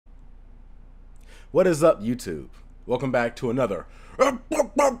What is up, YouTube? Welcome back to another. And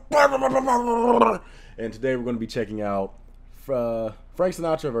today we're going to be checking out Frank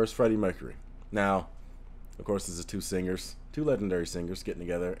Sinatra versus Freddie Mercury. Now, of course, this is two legendary singers getting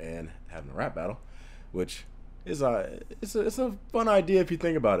together and having a rap battle, which is it's a fun idea if you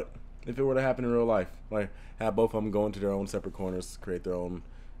think about it. If it were to happen in real life, like have both of them go into their own separate corners, create their own,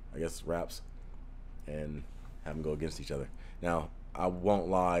 I guess, raps, and have them go against each other. Now, I won't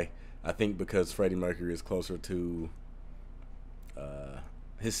lie. I think because Freddie Mercury is closer to,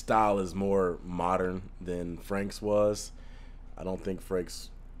 his style is more modern than Frank's was. I don't think Frank's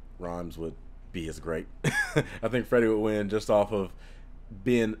rhymes would be as great. I think Freddie would win just off of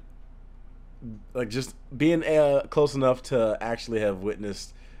being, close enough to actually have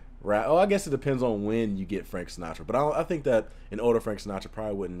witnessed rap. Oh, I guess it depends on when you get Frank Sinatra. But I think that an older Frank Sinatra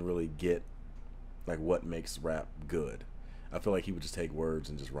probably wouldn't really get like what makes rap good. I feel like he would just take words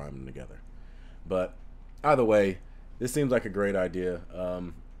and just rhyme them together. But either way, this seems like a great idea.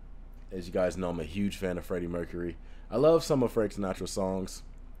 As you guys know, I'm a huge fan of Freddie Mercury. I love some of Frank Sinatra's songs.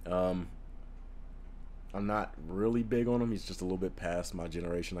 I'm not really big on him. He's just a little bit past my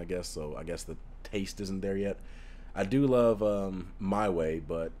generation, I guess. So I guess the taste isn't there yet. I do love My Way,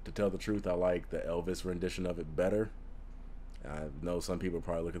 but to tell the truth, I like the Elvis rendition of it better. I know some people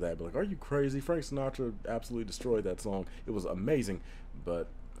probably look at that and be like, are you crazy? Frank Sinatra absolutely destroyed that song. It was amazing. But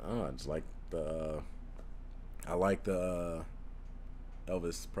I just like the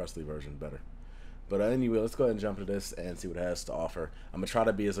Elvis Presley version better. But anyway, let's go ahead and jump into this and see what it has to offer. I'm going to try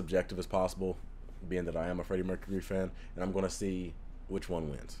to be as objective as possible, being that I am a Freddie Mercury fan, and I'm going to see which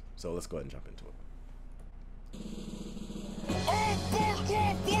one wins. So let's go ahead and jump into it.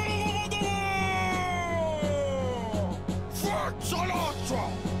 Sinatra!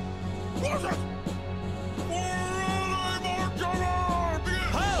 Was it?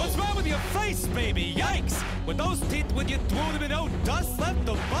 What's wrong with your face, baby? Yikes! With those teeth, would you throw them in no dust left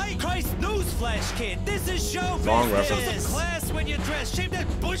to bite? Christ, newsflash, kid. This is show Song business. references. Show some class when you dress. Shave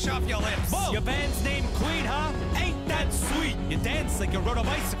that bush off your lips. Whoa. Your band's name Queen, huh? Ain't that sweet? You dance like you rode a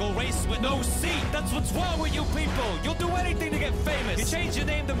bicycle race with no seat. That's what's wrong with you people. You'll do anything to get famous. You changed your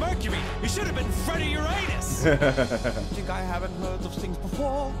name to Mercury. You should have been Freddie Uranus. Think I haven't heard those things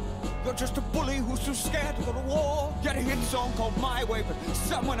before? You're just a bully who's too scared to go to war. Get a hit song called My Way, but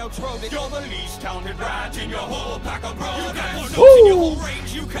someone else wrote it. You're the least talented rat in your whole pack of bros. You got more notes in your whole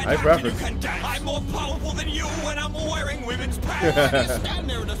range. You can act and you can dance. I'm more powerful than you when I'm wearing women's pants. You stand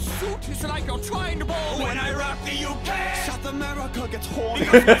there in a suit, it's like you're trying to bowl. When I rock the UK, South America gets horny.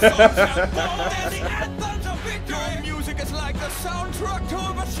 Because my songs sound bold. They're the anthems of victory. Your music is like the soundtrack to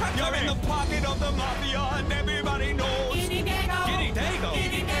a century. You're in the pocket of the mafia and everybody knows. Giddy dago.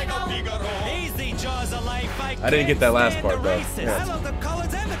 Easy jaws of life. I didn't get that last part, though. Yeah. I love the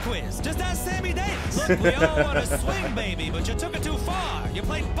colors and the quiz. Just ask Sammy Davis. Look, we all want to swing, baby, but you took it too far. You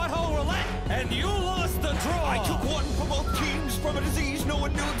played butthole roulette, and you lost the draw. I took one for both teams from a disease no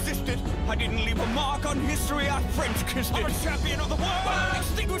one knew existed. I didn't leave a mark on history, I French kissed it. I'm a champion of the world,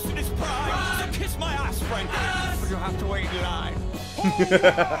 extinguished in his pride. So kiss my ass, Frank. But you have to wait in line.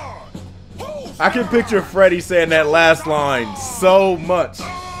 I can picture Freddie saying that last line so much.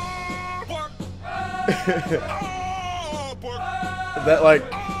 That like,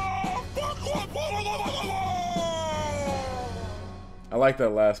 I like that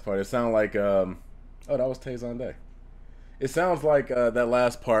last part. It sounded like oh, that was Tazon Day. It sounds like that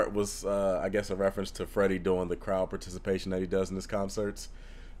last part was I guess a reference to Freddie doing the crowd participation that he does in his concerts.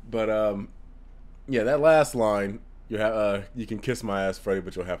 But yeah, that last line, you can kiss my ass, Freddie,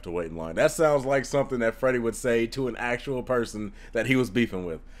 but you'll have to wait in line. That sounds like something that Freddie would say to an actual person that he was beefing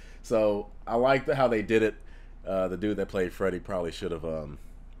with. So I like how they did it. The dude that played Freddie probably should have,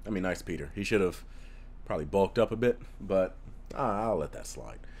 Nice Peter. He should have probably bulked up a bit, but I'll let that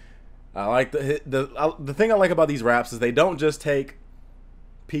slide. I like the thing I like about these raps is they don't just take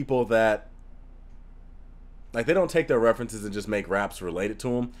people that, like, they don't take their references and just make raps related to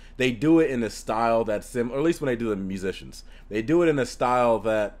them. They do it in a style that's similar, or at least when they do the musicians. They do it in a style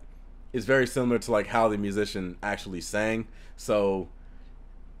that is very similar to, like, how the musician actually sang. So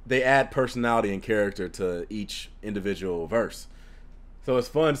they add personality and character to each individual verse. So it's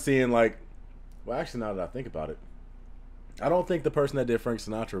fun seeing, like, well, actually, now that I think about it, I don't think the person that did Frank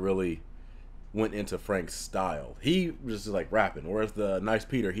Sinatra really went into Frank's style. He was just, like, rapping. Whereas the Nice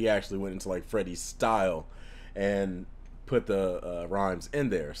Peter, he actually went into, like, Freddie's style and put the rhymes in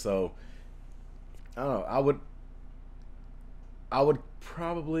there. So I don't know. I would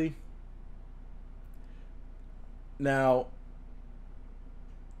probably, now,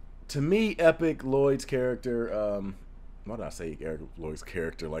 to me, Epic Lloyd's character why did I say Eric Lloyd's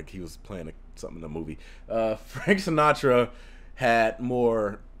character like he was playing something in a movie? Frank Sinatra had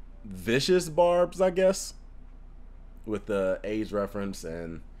more vicious barbs, I guess, with the age reference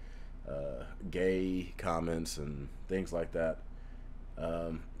and gay comments and things like that.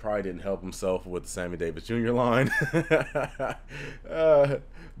 Probably didn't help himself with the Sammy Davis Jr. line.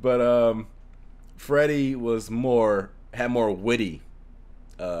 But Freddie had more witty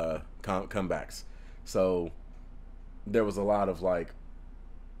comebacks. So there was a lot of like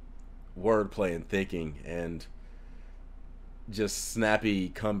wordplay and thinking and just snappy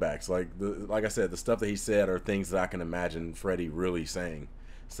comebacks. Like I said, the stuff that he said are things that I can imagine Freddie really saying.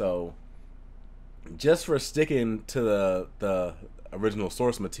 So just for sticking to the original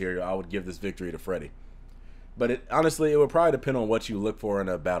source material, I would give this victory to Freddie. But honestly, it would probably depend on what you look for in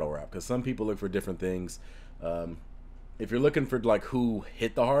a battle rap, because some people look for different things. If you're looking for like who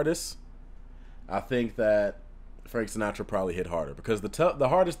hit the hardest, I think that Frank Sinatra probably hit harder, because the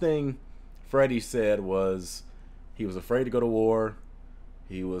hardest thing Freddie said was he was afraid to go to war.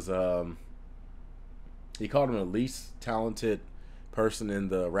 He was he called him the least talented person in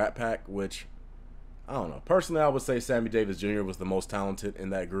the Rat Pack, which I don't know. Personally, I would say Sammy Davis Jr. was the most talented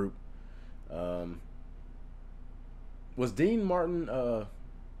in that group. Was Dean Martin a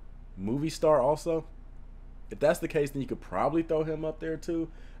movie star also? If that's the case, then you could probably throw him up there too.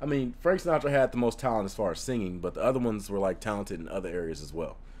 I mean, Frank Sinatra had the most talent as far as singing, but the other ones were like talented in other areas as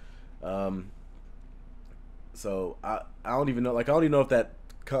well. So I don't even know. Like, I don't even know if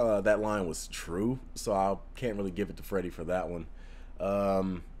that line was true. So I can't really give it to Freddie for that one.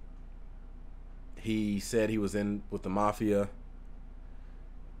 He said he was in with the mafia,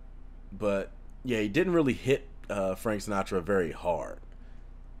 but yeah, he didn't really hit Frank Sinatra very hard.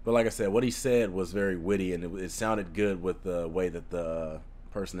 But like I said, what he said was very witty, and it sounded good with the way that the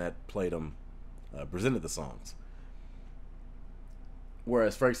person that played him presented the songs.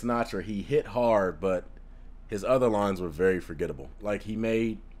 Whereas Frank Sinatra, he hit hard, but his other lines were very forgettable. Like, he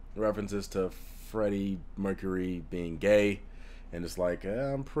made references to Freddie Mercury being gay, and it's like,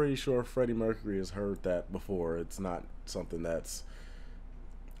 I'm pretty sure Freddie Mercury has heard that before. It's not something that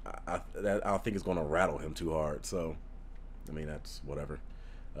I don't think is going to rattle him too hard. So, I mean, that's whatever.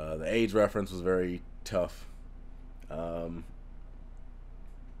 The age reference was very tough.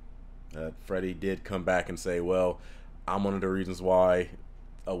 Freddie did come back and say, well, I'm one of the reasons why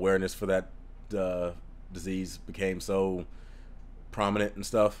awareness for that disease became so prominent and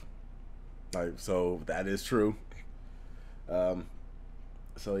stuff. Like, so that is true.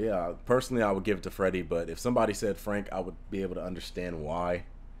 So yeah, personally, I would give it to Freddie, but if somebody said Frank, I would be able to understand why.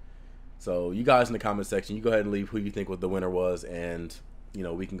 So you guys in the comment section, you go ahead and leave who you think what the winner was, and you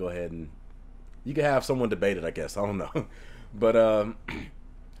know, we can go ahead and you can have someone debate it, I guess. I don't know. But I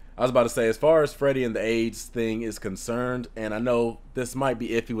was about to say, as far as Freddie and the AIDS thing is concerned, and I know this might be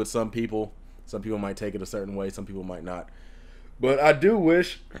iffy with some people. Some people might take it a certain way, some people might not. But I do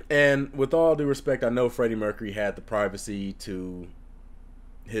wish, and with all due respect, I know Freddie Mercury had the privacy to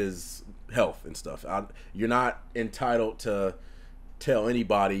his health and stuff. You're not entitled to tell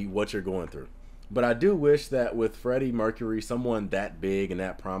anybody what you're going through. But I do wish that with Freddie Mercury, someone that big and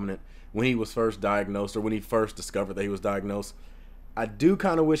that prominent, when he was first diagnosed, or when he first discovered that he was diagnosed, I do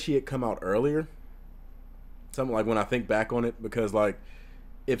kind of wish he had come out earlier. Something like when I think back on it, because like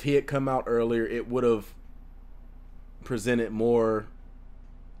if he had come out earlier, it would have presented more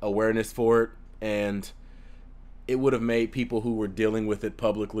awareness for it, and it would have made people who were dealing with it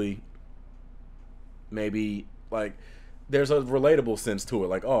publicly maybe like there's a relatable sense to it.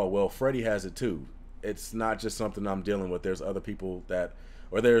 Like, oh, well, Freddie has it too. It's not just something I'm dealing with. There's other people that,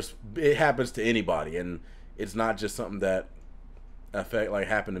 or it happens to anybody, and it's not just something that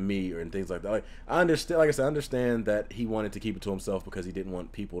happened to me and things like that. Like, I understand, like I said, I understand that he wanted to keep it to himself because he didn't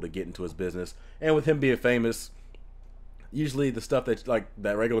want people to get into his business. And with him being famous, usually the stuff that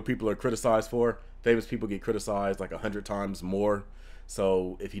regular people are criticized for, famous people get criticized like 100 times more.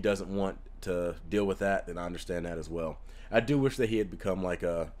 So if he doesn't want to deal with that, then I understand that as well. I do wish that he had become like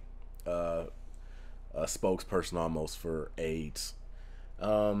a spokesperson almost for AIDS.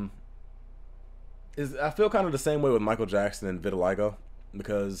 I feel kind of the same way with Michael Jackson and vitiligo,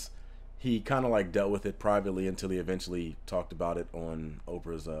 because he kind of like dealt with it privately until he eventually talked about it on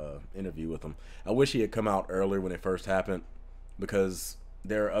Oprah's interview with him. I wish he had come out earlier when it first happened, because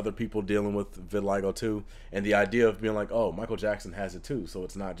there are other people dealing with vitiligo too, and the idea of being like, oh, Michael Jackson has it too, so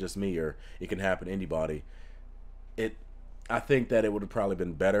it's not just me, or it can happen to anybody. I think that it would have probably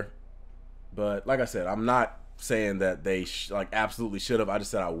been better, but like I said, I'm not saying that they absolutely should have. I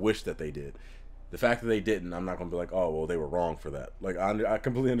just said I wish that they did. The fact that they didn't, I'm not gonna be like, oh, well, they were wrong for that. Like, I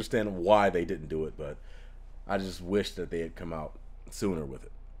completely understand why they didn't do it, but I just wish that they had come out sooner with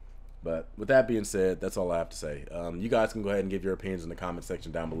it. But with that being said, that's all I have to say. You guys can go ahead and give your opinions in the comment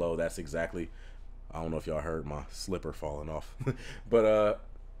section down below. That's exactly, I don't know if y'all heard my slipper falling off, but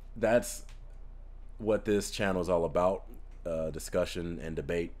that's what this channel is all about. Discussion and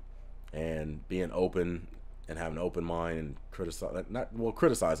debate and being open and having an open mind and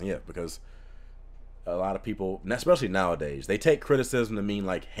criticizing it, because a lot of people, especially nowadays, they take criticism to mean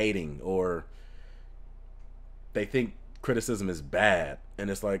like hating, or they think criticism is bad, and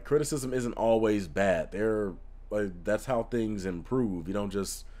it's like criticism isn't always bad. That's how things improve. You don't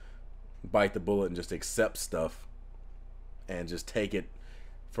just bite the bullet and just accept stuff and just take it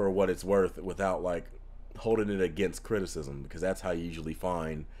for what it's worth without like holding it against criticism, because that's how you usually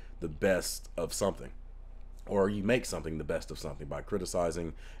find the best of something, or you make something the best of something by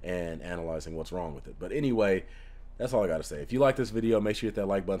criticizing and analyzing what's wrong with it. But anyway, that's all I gotta say. If you like this video, make sure you hit that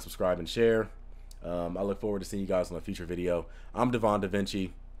like button, subscribe, and share. I look forward to seeing you guys on a future video. I'm DaVinci.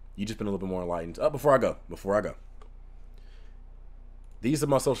 You just been a little bit more enlightened. Before I go, these are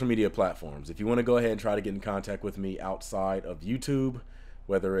my social media platforms. If you want to go ahead and try to get in contact with me outside of YouTube,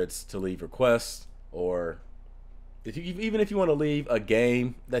 whether it's to leave requests, or even if you want to leave a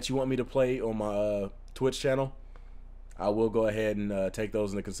game that you want me to play on my Twitch channel, I will go ahead and take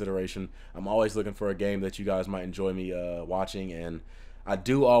those into consideration. I'm always looking for a game that you guys might enjoy me watching, and I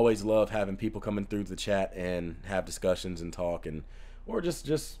do always love having people coming through the chat and have discussions and talk, and or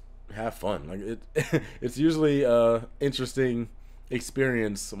just have fun. Like it's usually interesting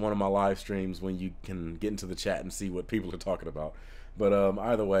experience one of my live streams when you can get into the chat and see what people are talking about. But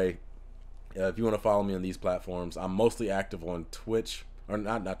either way, if you want to follow me on these platforms, I'm mostly active on Twitch, or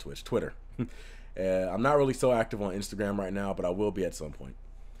not Twitch, Twitter. I'm not really so active on Instagram right now, but I will be at some point.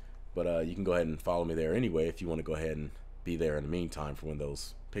 But you can go ahead and follow me there anyway if you want to go ahead and be there in the meantime for when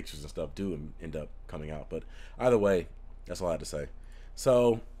those pictures and stuff do end up coming out. But either way, that's all I had to say.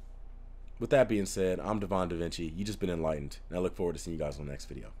 So with that being said, I'm DaVinci. You just been enlightened, and I look forward to seeing you guys on the next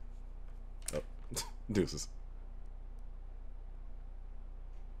video. Oh, deuces.